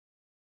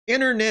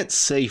Internet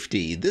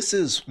safety. This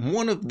is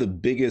one of the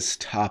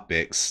biggest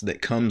topics that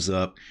comes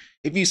up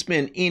if you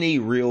spend any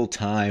real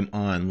time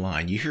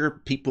online. You hear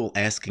people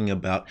asking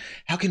about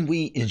how can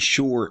we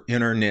ensure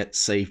internet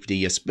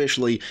safety,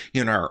 especially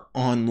in our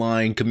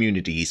online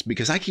communities,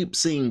 because I keep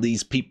seeing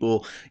these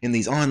people in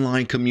these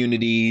online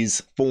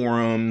communities,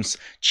 forums,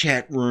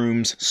 chat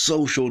rooms,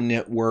 social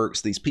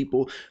networks, these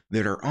people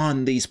that are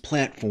on these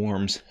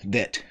platforms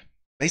that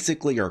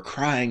basically are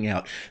crying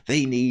out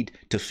they need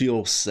to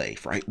feel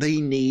safe, right? They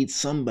need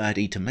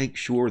somebody to make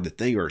sure that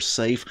they are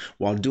safe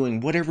while doing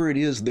whatever it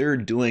is they're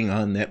doing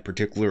on that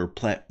particular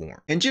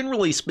platform. And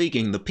generally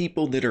speaking, the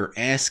people that are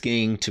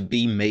asking to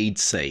be made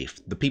safe,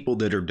 the people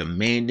that are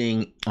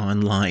demanding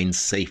online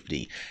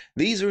safety,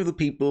 these are the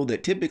people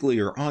that typically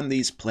are on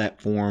these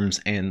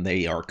platforms and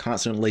they are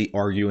constantly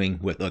arguing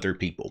with other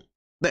people.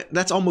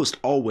 That's almost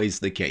always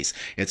the case.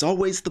 It's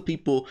always the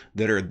people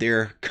that are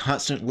there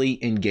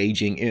constantly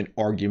engaging in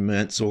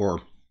arguments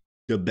or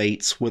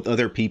debates with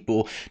other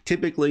people.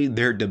 Typically,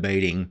 they're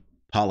debating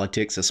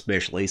politics,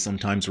 especially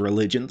sometimes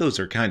religion. Those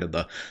are kind of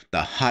the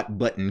hot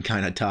button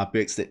kind of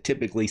topics that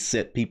typically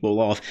set people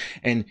off.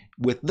 And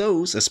with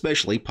those,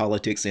 especially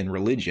politics and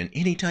religion,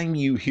 anytime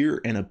you hear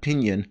an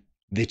opinion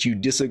that you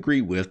disagree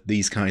with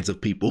these kinds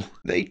of people,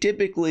 they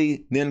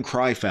typically then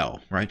cry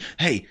foul, right?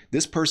 Hey,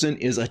 this person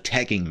is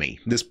attacking me.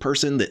 This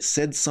person that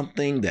said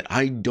something that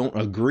I don't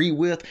agree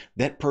with,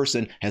 that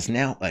person has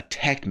now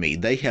attacked me.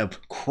 They have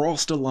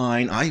crossed a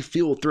line. I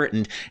feel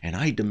threatened and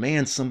I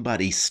demand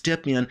somebody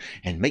step in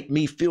and make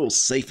me feel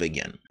safe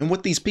again. And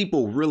what these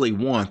people really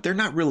want, they're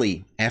not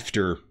really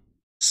after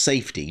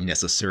safety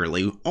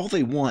necessarily. All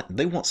they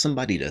want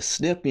somebody to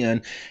step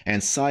in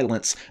and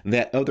silence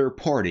that other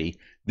party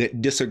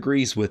that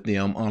disagrees with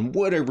them on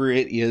whatever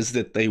it is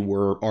that they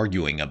were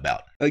arguing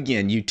about.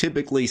 Again, you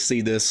typically see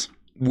this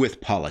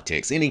with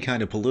politics. Any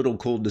kind of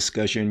political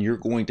discussion, you're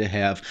going to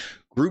have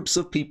groups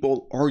of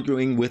people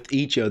arguing with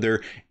each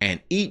other, and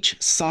each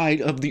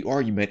side of the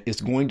argument is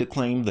going to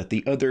claim that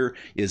the other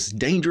is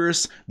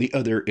dangerous, the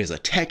other is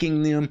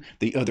attacking them,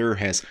 the other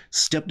has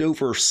stepped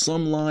over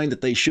some line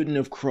that they shouldn't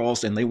have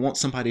crossed, and they want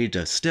somebody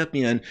to step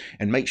in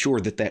and make sure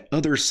that that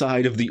other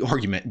side of the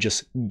argument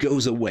just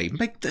goes away.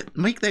 Make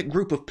that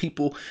group of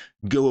people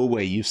go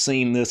away. You've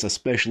seen this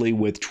especially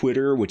with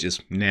Twitter, which is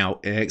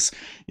now X.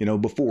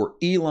 Before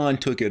Elon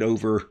took it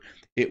over,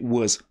 it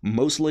was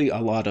mostly a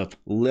lot of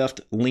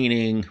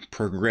left-leaning,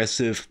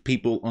 progressive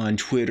people on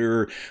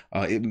Twitter.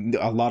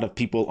 A lot of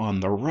people on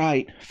the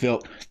right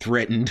felt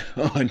threatened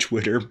on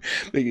Twitter.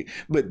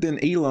 But then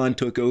Elon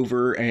took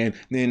over, and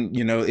then,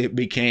 it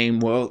became,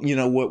 well, you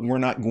know what, we're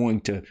not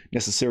going to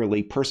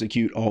necessarily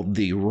persecute all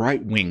the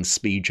right-wing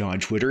speech on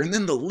Twitter. And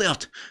then the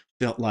left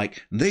felt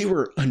like they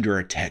were under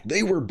attack.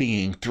 They were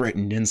being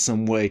threatened in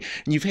some way.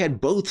 And you've had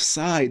both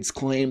sides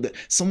claim that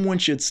someone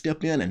should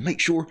step in and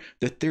make sure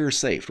that they're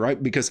safe,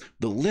 right? Because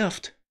the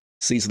left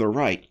sees the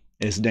right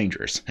as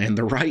dangerous, and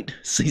the right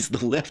sees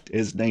the left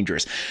as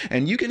dangerous.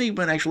 And you can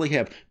even actually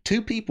have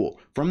two people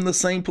from the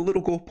same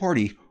political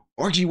party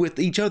argue with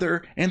each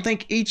other and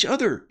think each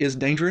other is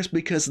dangerous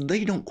because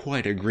they don't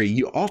quite agree.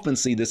 You often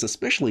see this,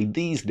 especially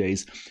these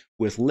days,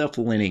 with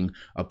left-leaning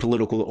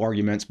political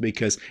arguments,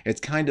 because it's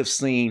kind of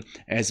seen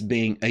as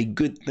being a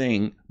good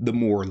thing the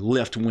more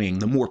left-wing,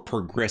 the more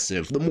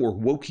progressive, the more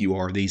woke you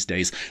are these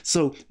days.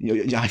 So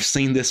I've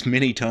seen this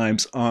many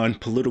times on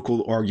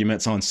political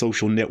arguments on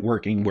social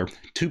networking, where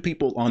two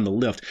people on the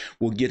left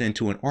will get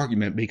into an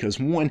argument because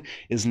one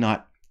is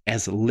not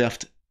as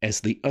left as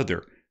the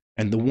other,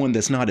 and the one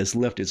that's not as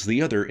left as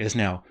the other is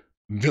now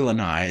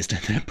villainized,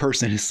 and that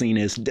person is seen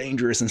as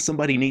dangerous, and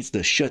somebody needs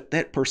to shut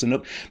that person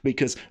up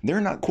because they're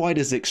not quite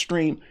as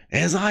extreme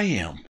as I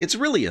am. It's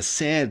really a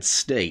sad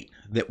state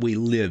that we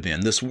live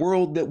in, this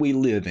world that we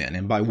live in.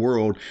 And by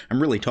world,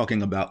 I'm really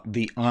talking about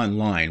the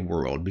online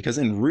world, because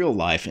in real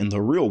life, in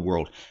the real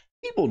world,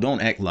 people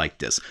don't act like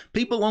this.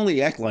 People only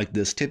act like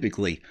this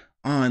typically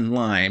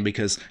online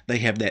because they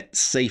have that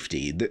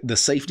safety, the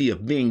safety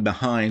of being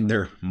behind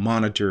their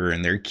monitor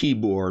and their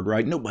keyboard,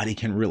 right? Nobody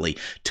can really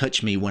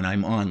touch me when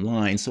I'm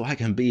online, so I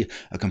can be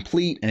a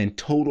complete and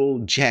total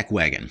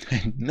jackwagon,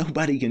 and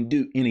nobody can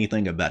do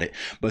anything about it.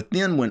 But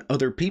then when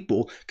other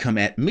people come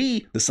at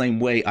me the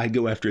same way I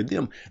go after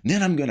them,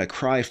 then I'm going to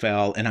cry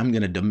foul and I'm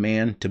going to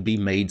demand to be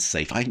made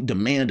safe. I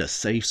demand a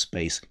safe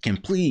space. Can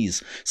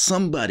please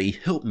somebody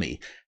help me?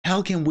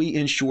 How can we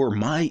ensure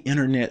my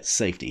internet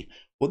safety?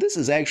 Well, this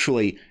is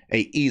actually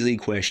an easy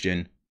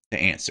question to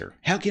answer.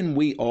 How can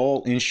we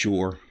all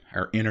ensure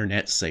our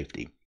internet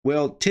safety?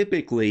 Well,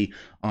 typically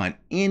on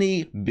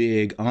any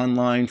big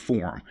online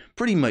forum,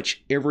 pretty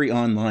much every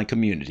online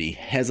community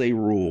has a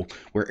rule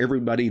where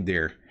everybody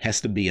there has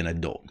to be an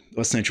adult,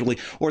 essentially,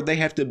 or they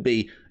have to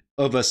be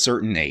of a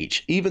certain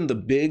age. Even the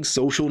big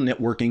social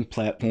networking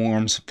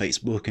platforms,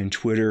 Facebook and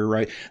Twitter,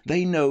 right?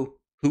 They know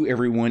who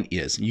everyone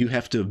is. You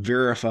have to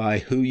verify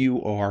who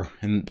you are,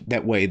 and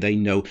that way they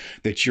know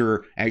that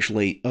you're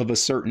actually of a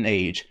certain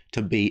age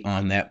to be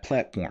on that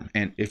platform.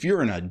 And if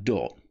you're an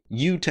adult,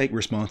 You take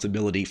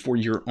responsibility for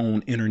your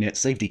own internet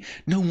safety.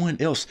 No one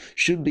else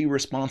should be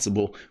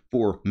responsible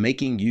for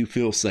making you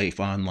feel safe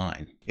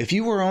online. If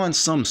you are on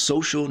some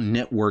social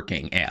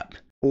networking app,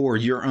 or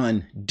you're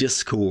on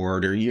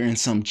Discord, or you're in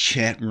some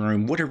chat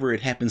room, whatever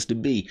it happens to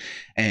be,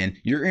 and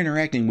you're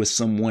interacting with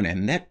someone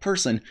and that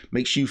person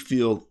makes you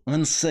feel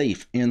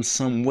unsafe in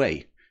some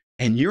way,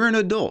 and you're an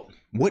adult,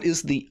 what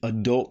is the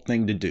adult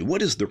thing to do?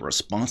 What is the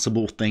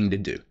responsible thing to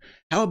do?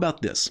 How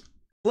about this?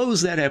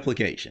 Close that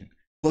application.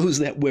 Close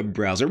that web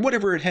browser,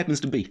 whatever it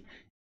happens to be.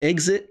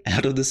 Exit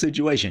out of the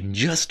situation.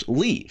 Just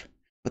leave.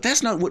 But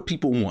that's not what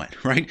people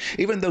want, right?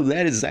 Even though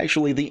that is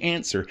actually the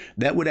answer,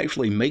 that would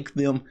actually make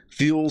them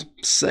feel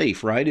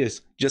safe, right?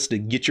 Is just to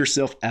get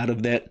yourself out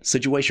of that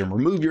situation,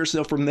 remove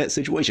yourself from that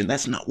situation.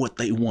 That's not what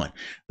they want.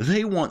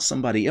 They want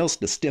somebody else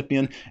to step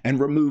in and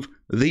remove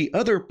the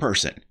other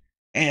person.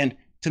 And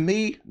to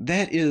me,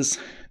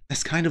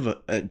 that's kind of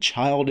a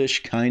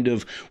childish kind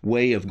of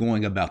way of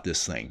going about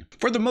this thing.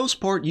 For the most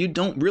part, you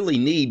don't really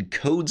need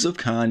codes of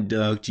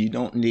conduct. You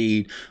don't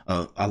need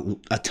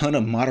a ton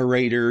of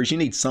moderators. You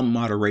need some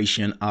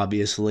moderation,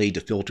 obviously,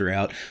 to filter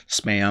out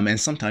spam. And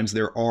sometimes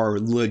there are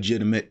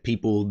legitimate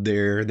people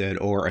there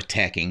that are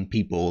attacking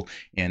people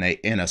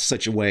in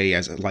such a way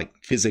as like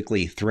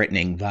physically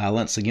threatening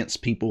violence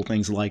against people,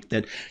 things like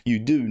that. You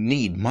do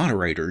need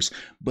moderators,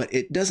 but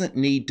it doesn't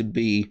need to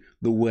be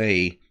the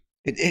way.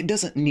 It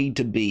doesn't need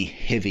to be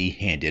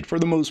heavy-handed. For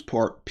the most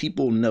part,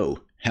 people know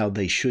how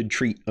they should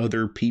treat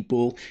other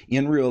people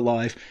in real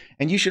life,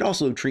 and you should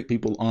also treat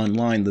people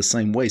online the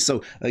same way.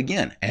 So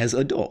again, as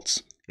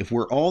adults, if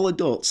we're all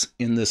adults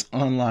in this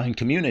online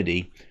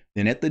community,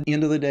 then at the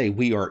end of the day,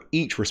 we are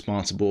each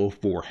responsible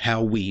for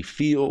how we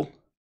feel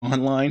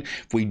online.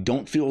 If we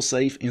don't feel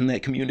safe in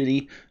that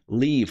community,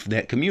 leave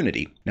that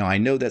community. Now, I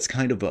know that's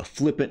kind of a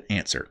flippant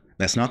answer.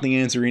 That's not the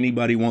answer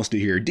anybody wants to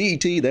hear.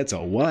 DT, that's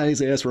a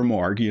wise ass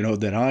remark,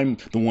 that I'm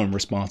the one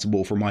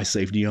responsible for my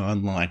safety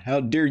online.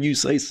 How dare you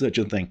say such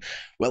a thing?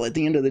 Well, at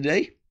the end of the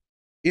day,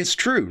 it's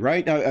true,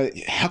 right?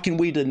 How can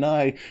we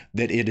deny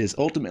that it is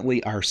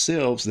ultimately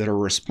ourselves that are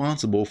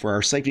responsible for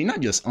our safety, not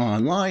just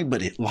online,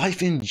 but in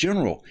life in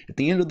general? At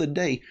the end of the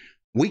day,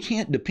 we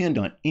can't depend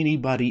on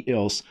anybody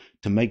else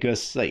to make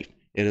us safe.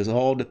 It is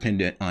all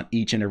dependent on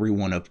each and every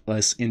one of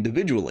us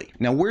individually.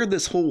 Now, where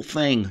this whole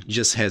thing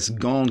just has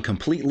gone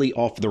completely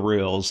off the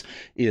rails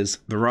is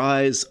the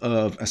rise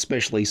of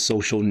especially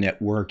social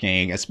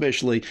networking,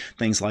 especially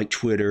things like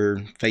Twitter,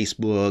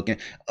 Facebook,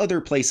 and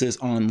other places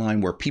online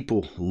where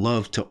people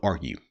love to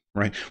argue,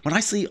 right? When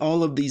I see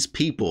all of these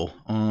people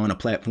on a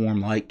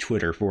platform like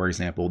Twitter, for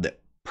example, that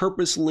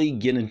purposely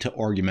get into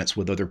arguments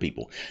with other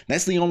people.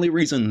 That's the only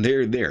reason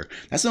they're there.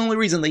 That's the only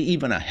reason they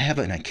even have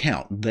an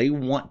account. They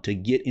want to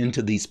get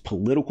into these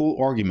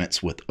political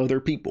arguments with other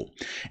people.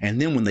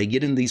 And then when they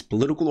get in these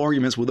political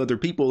arguments with other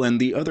people and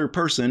the other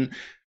person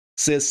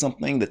says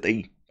something that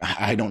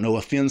I don't know,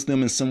 offends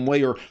them in some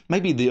way, or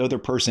maybe the other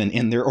person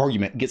in their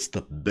argument gets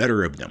the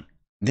better of them,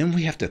 then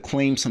we have to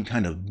claim some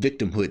kind of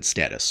victimhood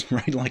status,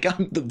 right? Like,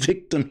 I'm the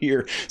victim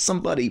here.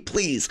 Somebody,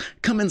 please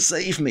come and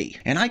save me.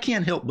 And I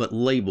can't help but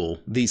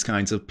label these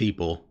kinds of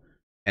people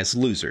as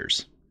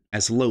losers,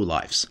 as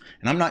lowlifes.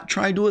 And I'm not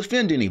trying to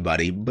offend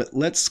anybody, but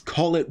let's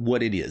call it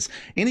what it is.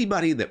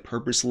 Anybody that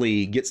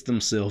purposely gets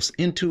themselves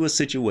into a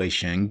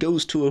situation,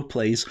 goes to a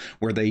place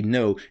where they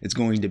know it's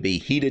going to be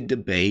heated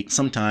debate,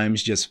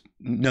 sometimes just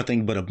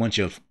nothing but a bunch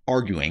of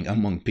arguing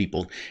among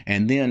people,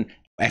 and then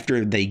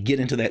after they get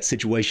into that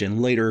situation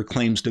later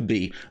claims to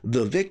be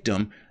the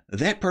victim,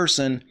 that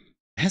person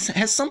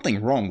has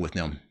something wrong with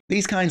them.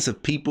 These kinds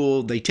of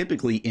people, they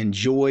typically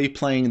enjoy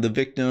playing the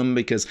victim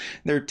because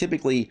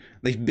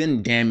they've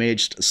been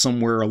damaged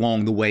somewhere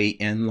along the way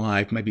in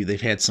life. Maybe they've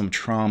had some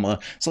trauma.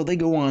 So they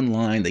go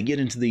online, they get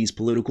into these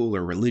political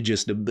or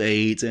religious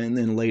debates, and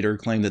then later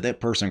claim that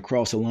person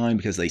crossed a line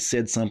because they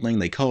said something,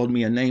 they called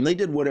me a name, they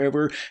did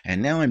whatever,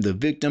 and now I'm the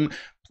victim.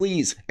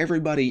 Please,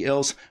 everybody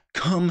else,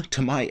 come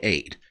to my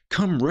aid.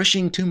 Come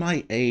rushing to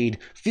my aid.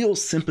 Feel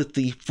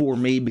sympathy for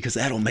me because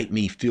that'll make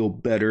me feel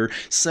better.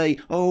 Say,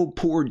 oh,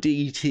 poor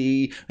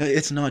DT,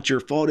 it's not your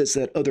fault. It's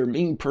that other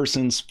mean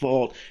person's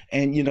fault.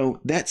 And,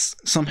 that's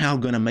somehow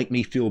going to make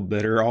me feel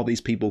better. All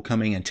these people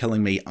coming and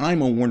telling me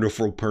I'm a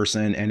wonderful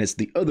person and it's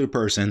the other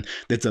person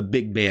that's a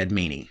big bad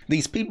meanie.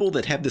 These people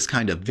that have this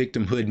kind of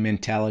victimhood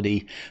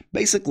mentality,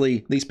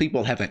 basically, these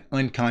people have an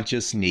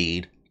unconscious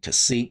need to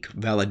seek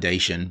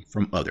validation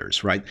from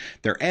others, right?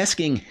 They're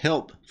asking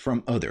help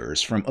from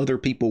others, from other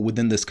people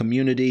within this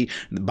community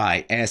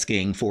by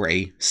asking for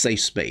a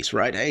safe space,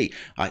 right? Hey,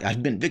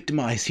 I've been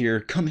victimized here.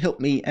 Come help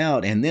me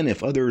out. And then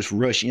if others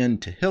rush in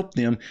to help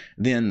them,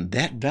 then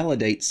that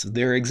validates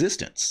their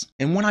existence.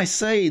 And when I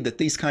say that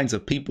these kinds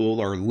of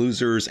people are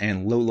losers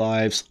and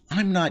lowlives,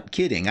 I'm not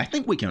kidding. I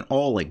think we can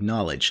all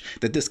acknowledge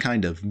that this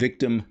kind of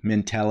victim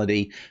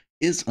mentality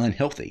is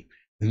unhealthy.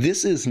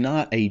 This is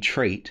not a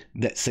trait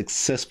that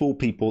successful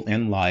people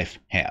in life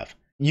have.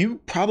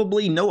 You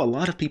probably know a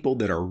lot of people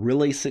that are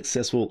really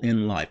successful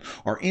in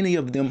life. Are any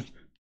of them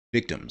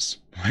victims,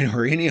 right?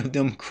 Or any of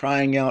them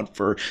crying out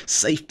for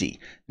safety.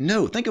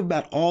 No, think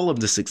about all of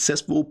the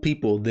successful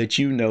people that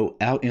you know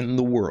out in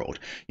the world.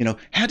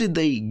 How did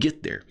they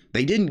get there?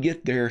 They didn't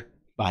get there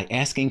by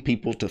asking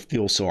people to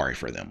feel sorry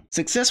for them.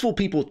 Successful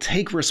people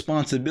take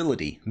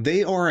responsibility.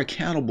 They are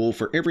accountable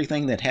for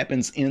everything that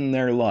happens in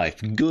their life,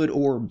 good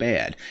or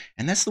bad.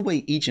 And that's the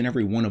way each and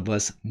every one of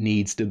us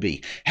needs to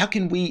be. How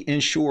can we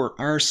ensure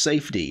our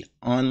safety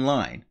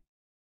online?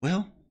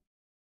 Well,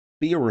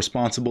 be a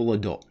responsible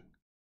adult.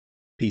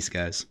 Peace,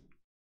 guys.